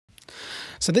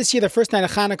So this year, the first night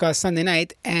of Hanukkah is Sunday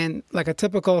night, and like a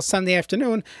typical Sunday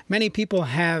afternoon, many people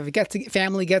have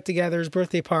family get-togethers,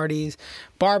 birthday parties,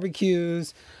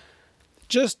 barbecues,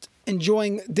 just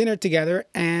enjoying dinner together.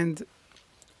 And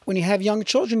when you have young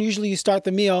children, usually you start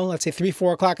the meal, let's say 3,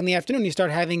 4 o'clock in the afternoon, you start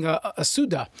having a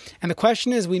Suda. And the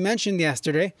question is, we mentioned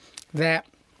yesterday that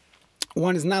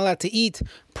one is not allowed to eat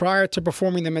prior to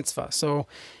performing the mitzvah. So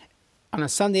on a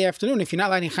Sunday afternoon, if you're not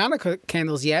lighting Hanukkah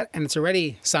candles yet and it's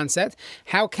already sunset,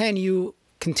 how can you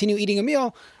continue eating a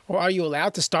meal? Or are you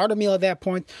allowed to start a meal at that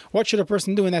point? What should a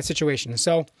person do in that situation?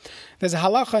 So there's a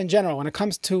halacha in general when it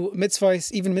comes to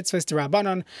mitzvahs, even mitzvahs to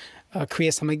Rabbanon,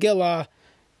 Kriyas HaMegillah,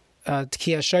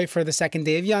 Tkiyah Shofar, the second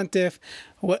day of Yantif.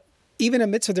 Even a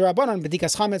mitzvah to Rabbanon,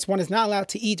 B'dikas Chametz, one is not allowed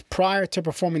to eat prior to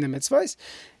performing the mitzvahs.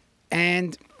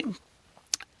 And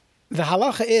the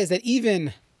halacha is that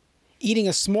even eating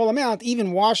a small amount,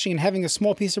 even washing and having a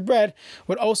small piece of bread,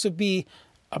 would also be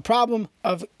a problem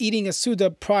of eating a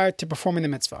Suda prior to performing the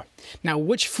mitzvah. Now,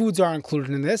 which foods are included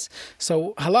in this?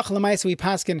 So, halacha l'maisa, we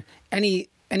paskin any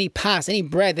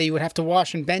bread that you would have to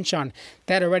wash and bench on,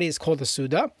 that already is called a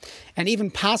Suda. And even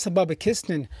pasaba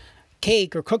b'kisnin,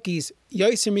 cake or cookies,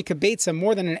 yoser mika beitza,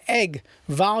 more than an egg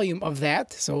volume of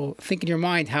that. So, think in your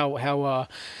mind how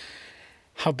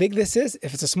big this is.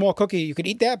 If it's a small cookie, you could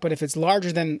eat that, but if it's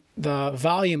larger than the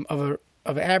volume of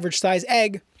an average size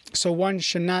egg, so one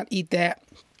should not eat that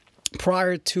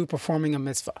prior to performing a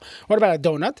mitzvah. What about a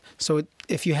donut? So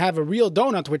if you have a real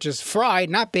donut, which is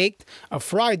fried, not baked, a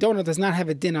fried donut does not have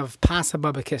a din of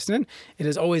pasaba b'kisnin. It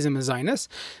is always a mezainis.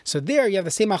 So there you have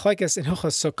the same machlekes in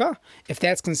Hilchos Sukkah. If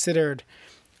that's considered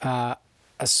a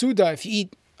Suda, if you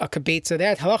eat a kabetza,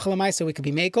 that halacha l'maisa, we could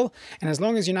be mekel, and as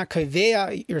long as you're not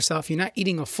kaveya yourself, you're not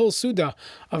eating a full Suda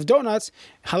of donuts,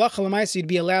 halacha l'maisa, you'd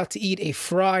be allowed to eat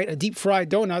a deep fried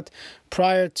donut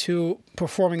prior to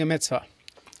performing a mitzvah.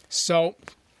 So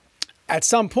at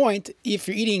some point, if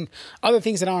you're eating other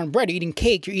things that aren't bread, you're eating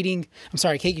cake, cake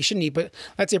you shouldn't eat, but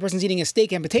let's say a person's eating a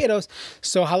steak and potatoes,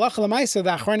 so halacha l'maisa,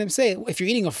 the achronim say, if you're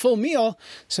eating a full meal,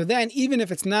 so then even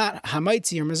if it's not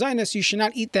hamaitzi or mezainis, you should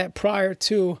not eat that prior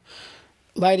to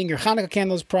lighting your Hanukkah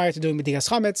candles, prior to doing B'dikas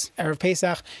Chametz, Erev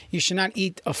Pesach. You should not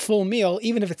eat a full meal,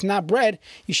 even if it's not bread,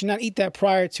 you should not eat that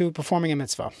prior to performing a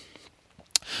mitzvah.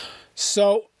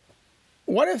 So,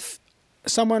 what if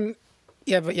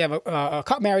you have a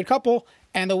married couple,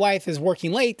 and the wife is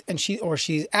working late, and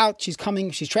she's out, she's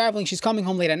traveling, she's coming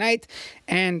home late at night,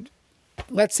 and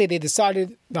let's say they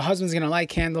decided the husband's going to light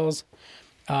candles,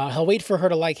 he'll wait for her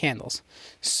to light candles.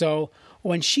 So,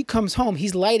 when she comes home,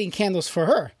 he's lighting candles for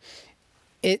her.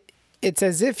 It's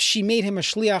as if she made him a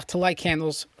shliach to light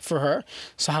candles for her.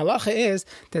 So halacha is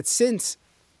that since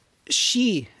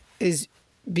she is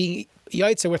being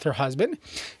yaitza with her husband,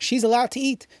 she's allowed to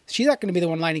eat. She's not going to be the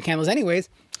one lighting candles anyways.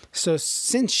 So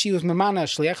since she was mamana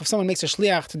shliach, if someone makes a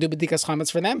shliach to do b'dikas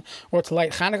chametz for them or to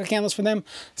light Hanukkah candles for them,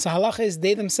 so halacha is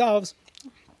they themselves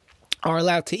are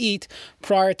allowed to eat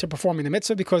prior to performing the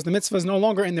mitzvah, because the mitzvah is no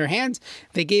longer in their hands.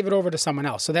 They gave it over to someone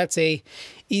else. So that's a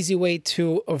easy way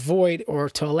to avoid or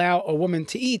to allow a woman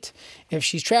to eat if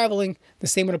she's traveling. The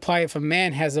same would apply if a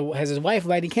man has his wife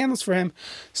lighting candles for him.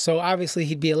 So obviously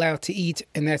he'd be allowed to eat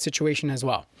in that situation as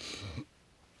well.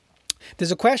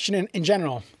 There's a question in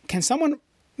general. Can someone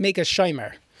make a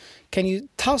shomer? Can you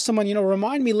tell someone,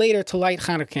 remind me later to light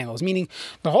Hanukkah candles? Meaning,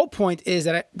 the whole point is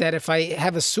that if I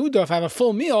have a Suda, if I have a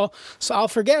full meal, so I'll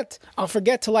forget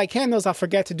to light candles, I'll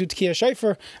forget to do Tkiyah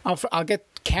Shofar, I'll get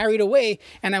carried away,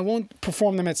 and I won't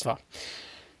perform the mitzvah.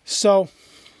 So,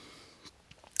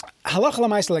 halacha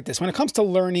l'maisa like this. When it comes to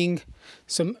learning,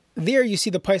 so there you see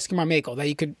the Paiskim are mekel, that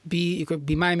you could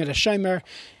be maimed a shomer,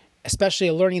 especially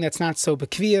a learning that's not so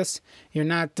bekvius, you're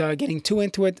not getting too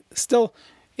into it. Still,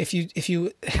 if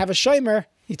you have a shomer,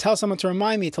 you tell someone to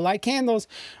remind me to light candles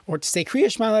or to say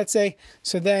Kriya Shema, let's say,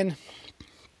 so then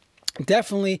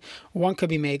definitely one could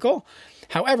be mekel.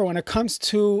 However, when it comes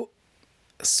to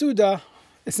Suda,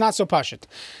 it's not so pashut.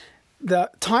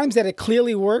 The times that it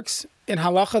clearly works in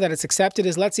halacha, that it's accepted,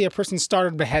 is, let's say a person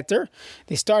started beheter,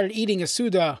 they started eating a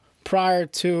Suda prior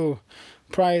to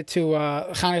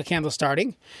Hanukkah candle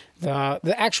starting.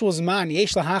 The actual zman,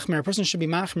 yesh lahachmer, a person should be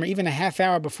machmer even a half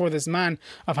hour before the zman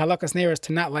of halakas neiros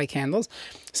to not light candles.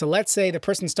 So let's say the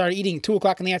person started eating 2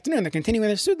 o'clock in the afternoon, they're continuing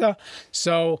their Suda.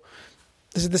 So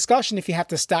there's a discussion if you have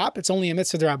to stop. It's only a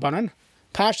mitzvah d'Rabbanan.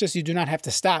 Pashtus, you do not have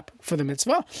to stop for the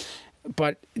mitzvah.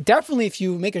 But definitely if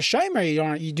you make a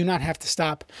shomer, you do not have to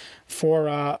stop for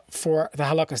the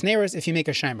halakas neiros if you make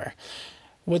a shomer.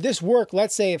 Would this work?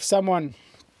 Let's say if someone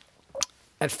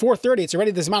at 4:30, it's already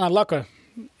the zman halakha,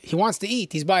 he wants to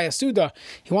eat. He's by a Suda.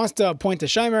 He wants to appoint a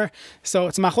Shomer. So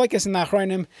it's machlokes in the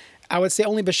Achronim. I would say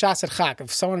only b'shas chak.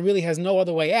 If someone really has no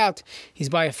other way out, he's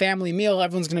by a family meal,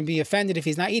 everyone's going to be offended if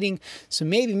he's not eating. So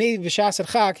maybe b'shas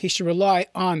chak, he should rely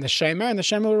on the Shomer, and the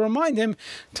Shomer will remind him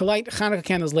to light Hanukkah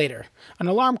candles later. An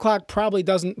alarm clock probably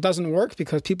doesn't work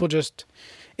because people just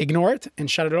ignore it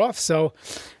and shut it off. So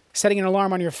setting an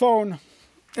alarm on your phone,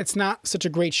 it's not such a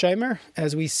great Shomer,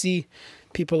 as we see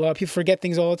people forget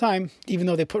things all the time, even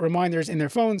though they put reminders in their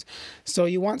phones. So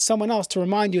you want someone else to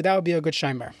remind you. That would be a good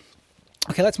Shomer.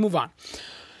 Okay, let's move on.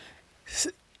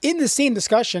 In the same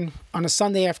discussion on a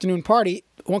Sunday afternoon party,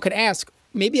 one could ask,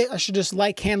 maybe I should just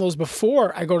light candles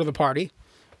before I go to the party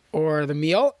or the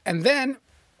meal, and then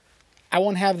I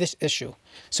won't have this issue.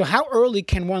 So how early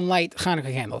can one light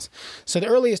Hanukkah candles? So the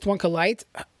earliest one could light,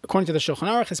 according to the Shulchan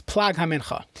Aruch, is Plag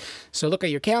HaMincha. So look at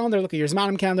your calendar, look at your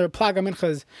Zmanim calendar. Plag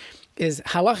HaMincha is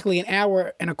halachically an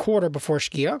hour and a quarter before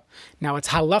Shkia. Now it's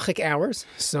halachic hours,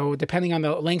 so depending on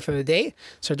the length of the day.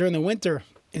 So during the winter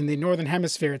in the northern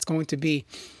hemisphere, it's going to be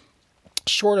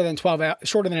shorter than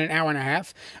an hour and a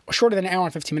half, shorter than an hour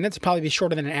and 15 minutes. It'll probably be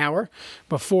shorter than an hour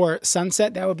before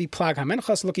sunset. That would be Plag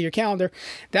HaMincha. So look at your calendar.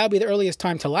 That would be the earliest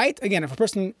time to light. Again, if a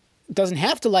person doesn't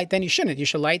have to light, then you shouldn't. You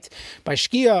should light by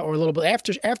Shkia or a little bit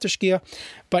after Shkia.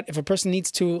 But if a person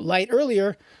needs to light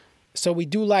earlier, so we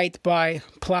do light by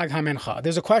Plag HaMincha.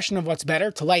 There's a question of what's better,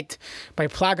 to light by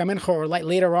Plag HaMincha or light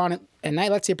later on at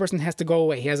night. Let's say a person has to go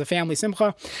away. He has a family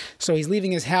simcha, so he's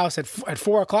leaving his house at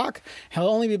 4 o'clock. He'll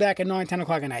only be back at 9, 10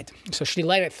 o'clock at night. So should he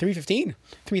light at 3:15,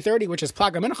 3:30, which is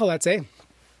Plag HaMincha, let's say?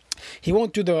 He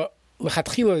won't do the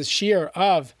L'chatchila's shear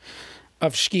of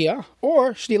Shkia,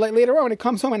 or should he light later on when he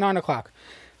comes home at 9 o'clock?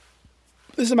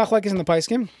 This is machlokes in the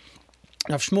Paiskim.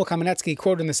 Now, Shmuel Kamenetsky,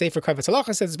 quoted in the Sefer Kavetz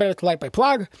Halacha, says it's better to light by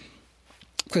Plag,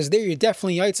 because there you're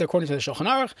definitely yaitz according to the Shulchan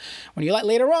Aruch. When you light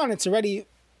later on, it's already,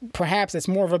 perhaps it's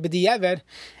more of a b'diavad,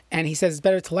 and he says it's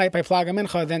better to light by Plag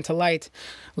HaMincha than to light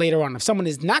later on. If someone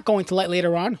is not going to light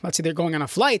later on, let's say they're going on a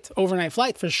flight, overnight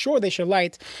flight, for sure they should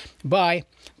light by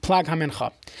Plag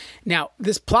HaMincha. Now,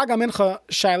 this Plag HaMincha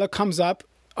shaila comes up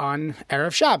on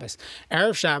Erev Shabbos.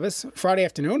 Erev Shabbos, Friday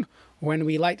afternoon, when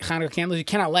we light Hanukkah candles, you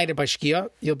cannot light it by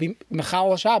Shkia. You'll be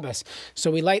Mechal Shabbos.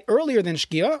 So we light earlier than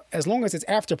Shkia. As long as it's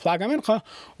after Plag HaMincha,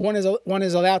 one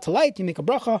is allowed to light. You make a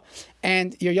bracha,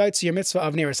 and your yaitz, your mitzvah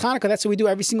of Neres Hanukkah. That's what we do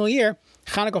every single year.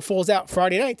 Hanukkah falls out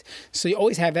Friday night. So you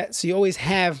always have that. So you always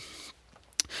have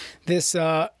this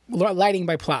lighting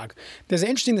by Plag. There's an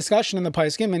interesting discussion in the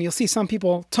Paiskim, and you'll see some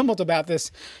people tumult about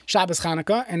this Shabbos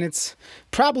Hanukkah, and it's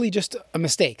probably just a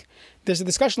mistake. There's a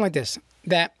discussion like this,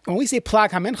 that when we say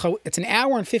Plag HaMincha, it's an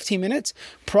hour and 15 minutes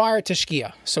prior to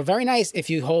Shkia. So very nice if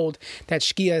you hold that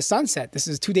Shkia is sunset. This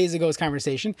is 2 days ago's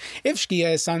conversation. If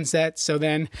Shkia is sunset, so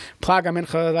then Plag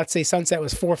HaMincha, let's say sunset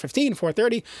was 4:15,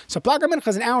 4:30. So Plag HaMincha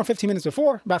is an hour and 15 minutes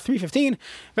before, about 3:15.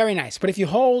 Very nice. But if you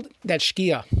hold that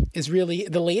Shkia is really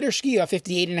the later Shkia,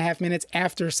 58 and a half minutes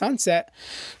after sunset,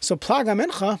 so Plag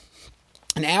HaMincha,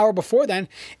 an hour before then,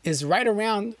 is right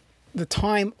around the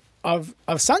time of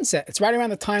sunset. It's right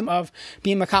around the time of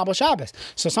being Makabel Shabbos.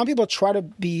 So some people try to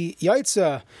be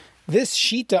Yaitza, this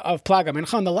Shita of Plag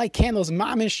HaMincha, and the light candles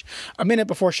mamish a minute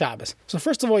before Shabbos. So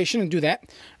first of all, you shouldn't do that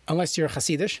unless you're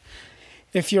Hasidish.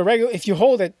 If you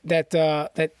hold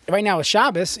that right now is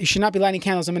Shabbos, you should not be lighting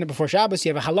candles a minute before Shabbos.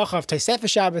 You have a halacha of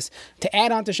Tosefes Shabbos to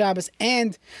add on to Shabbos,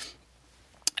 and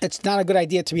it's not a good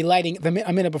idea to be lighting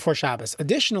a minute before Shabbos.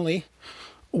 Additionally,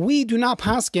 we do not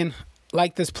paskin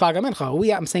like this Plag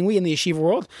HaMincha. I'm saying we in the yeshiva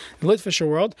world, the Litvisher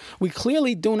world, we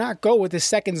clearly do not go with the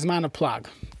second Zman of Plag.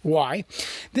 Why?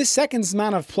 This second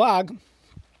Zman of Plag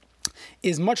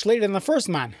is much later than the first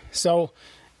Zman. So,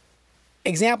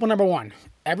 example number one.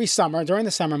 Every summer, during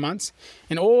the summer months,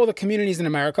 in all the communities in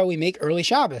America, we make early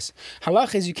Shabbos.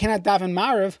 Halach is you cannot daven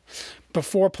Marav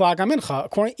before Plag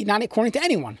HaMincha, not according to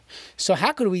anyone. So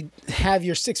how could we have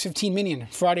your 6:15 minyan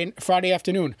Friday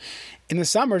afternoon? In the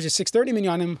summers, your 6:30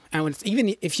 minyanim, and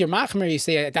even if you're machmer, you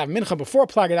say daven Mincha before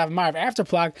Plag, daven Marav after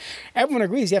Plag. Everyone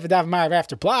agrees you have to daven Marav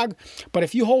after Plag. But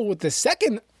if you hold with the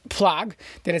second Plag,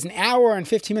 that is an hour and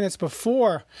 15 minutes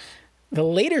before the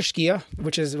later Shkia,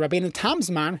 which is Rabbeinu Tam's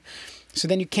man, so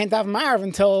then you can't daven Marav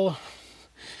until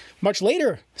much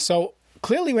later. So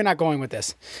clearly we're not going with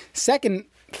this. Second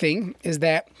thing is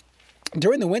that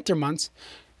during the winter months,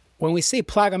 when we say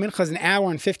Plag HaMincha is an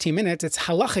hour and 15 minutes, it's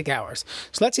halachic hours.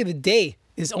 So let's say the day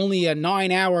is only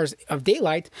 9 hours of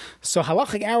daylight, so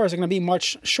halachic hours are going to be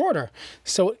much shorter.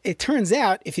 So it turns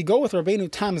out, if you go with Rabbeinu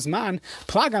Tam's man,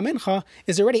 Plag HaMincha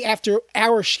is already after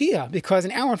our Shkia, because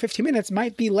an hour and 15 minutes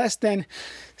might be less than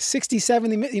 60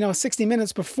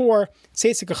 minutes before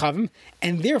Tzeitzik HaChavim,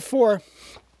 and therefore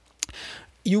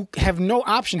you have no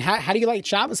option. How do you light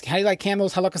Shabbos? How do you light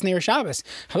candles? Halakas Neir Shabbos.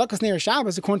 Halakas Neir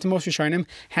Shabbos, according to most Rishonim,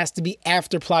 has to be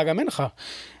after Plaga Mincha.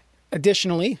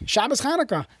 Additionally, Shabbos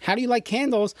Chanukah. How do you light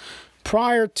candles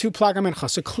prior to Plaga Mincha?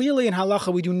 So clearly in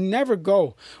halacha, we do never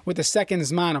go with the second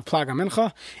zman of Plaga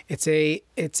Mincha.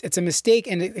 It's a mistake,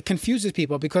 and it confuses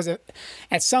people because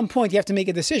at some point you have to make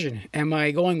a decision. Am I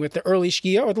going with the early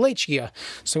Shkia or the late Shkia?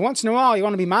 So once in a while you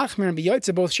want to be machmir and be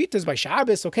yotze both shitas by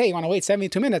Shabbos. Okay, you want to wait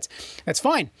 72 minutes. That's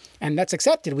fine, and that's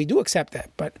accepted. We do accept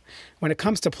that. But when it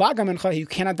comes to Plaga Mincha, you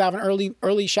cannot daven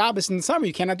early Shabbos in the summer.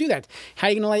 You cannot do that. How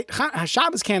are you going to light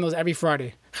Shabbos candles every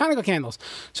Friday? Hanukkah candles.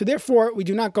 So therefore, we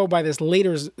do not go by this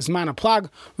later Zman of Plag.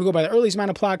 We go by the early Zman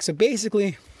of Plag. So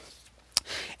basically,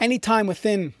 any time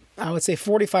within, I would say,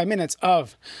 45 minutes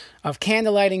of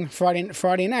candle lighting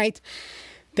Friday night,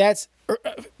 that's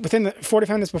within the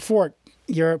 45 minutes before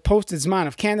your posted Zman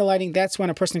of candle lighting, that's when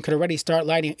a person could already start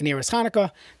lighting in Eretz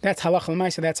Hanukkah. That's halacha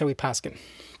l'maisa. That's how we paskin.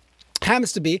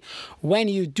 Happens to be when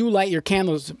you do light your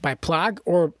candles by Plag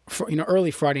or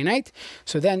early Friday night.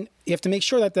 So then you have to make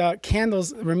sure that the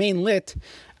candles remain lit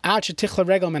ad shetichla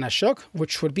regel min hashuk,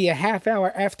 which would be a half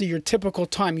hour after your typical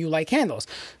time you light candles.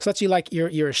 So let's say you like your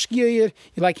shkia,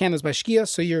 you light candles by shkia,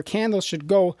 so your candles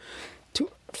should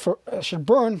should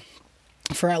burn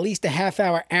for at least a half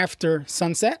hour after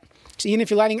sunset. So even if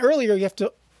you're lighting earlier, you have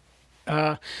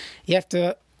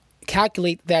to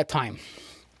calculate that time.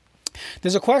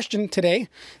 There's a question today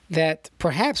that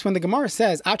perhaps when the Gemara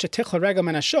says Acha Tichla Regel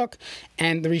Men Hashuk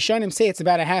and the Rishonim say it's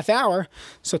about a half hour,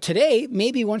 so today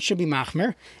maybe one should be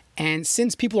machmer, and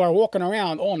since people are walking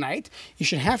around all night, you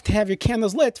should have to have your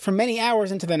candles lit for many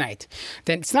hours into the night.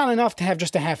 Then it's not enough to have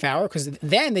just a half hour because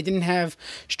then they didn't have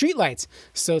street lights.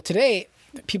 So today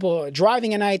people are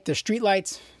driving at night, there's street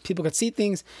lights, people could see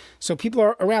things, so people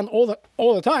are around all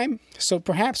the time. So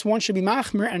perhaps one should be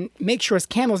machmer and make sure his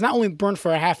candles not only burn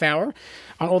for a half hour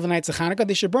on all the nights of Hanukkah,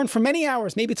 they should burn for many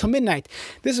hours, maybe till midnight.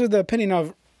 This is the opinion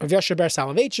of Yosher Ber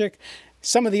Soloveitchik.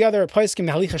 Some of the other poskim,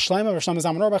 the Halicha Shleima, or Shlomo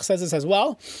Zalman Auerbach says this as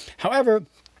well. However,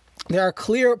 there are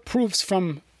clear proofs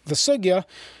from the sugya,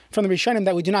 from the Rishonim,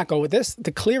 that we do not go with this.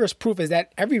 The clearest proof is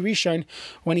that every Rishon,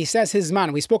 when he says his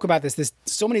Zman, we spoke about this, there's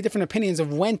so many different opinions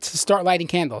of when to start lighting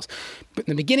candles. But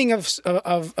in the beginning of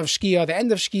Shkia, the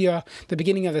end of Shkia, the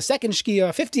beginning of the second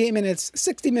Shkia, 58 minutes,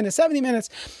 60 minutes, 70 minutes,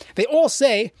 they all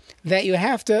say that you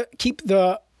have to keep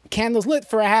the candles lit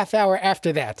for a half hour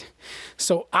after that.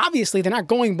 So obviously they're not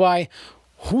going by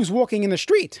who's walking in the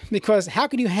street, because how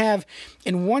could you have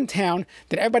in one town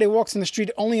that everybody walks in the street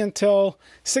only until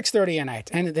 6:30 at night,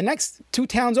 and the next two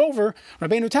towns over,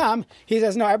 Rabbeinu Tam, he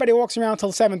says no, everybody walks around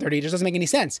until 7:30. It just doesn't make any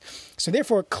sense. So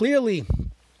therefore, clearly,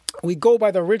 we go by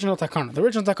the original takana. The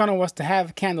original takana was to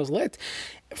have candles lit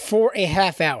for a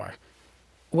half hour.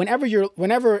 Whenever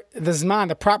the Zman,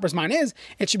 the proper Zman is,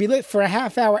 it should be lit for a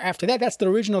half hour after that. That's the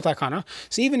original takana.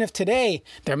 So even if today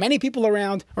there are many people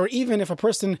around, or even if a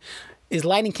person is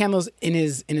lighting candles in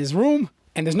his room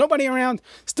and there's nobody around,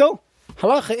 still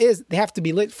halacha is they have to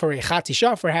be lit for a chatzi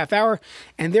shah, for a half hour,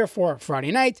 and therefore Friday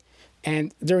night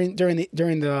and during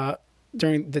the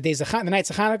days of the nights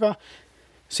of Hanukkah.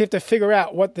 So you have to figure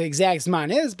out what the exact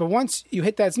Zman is, but once you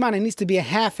hit that Zman, it needs to be a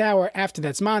half hour after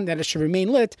that Zman that it should remain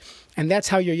lit, and that's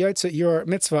how your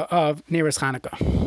mitzvah of Neiros Hanukkah.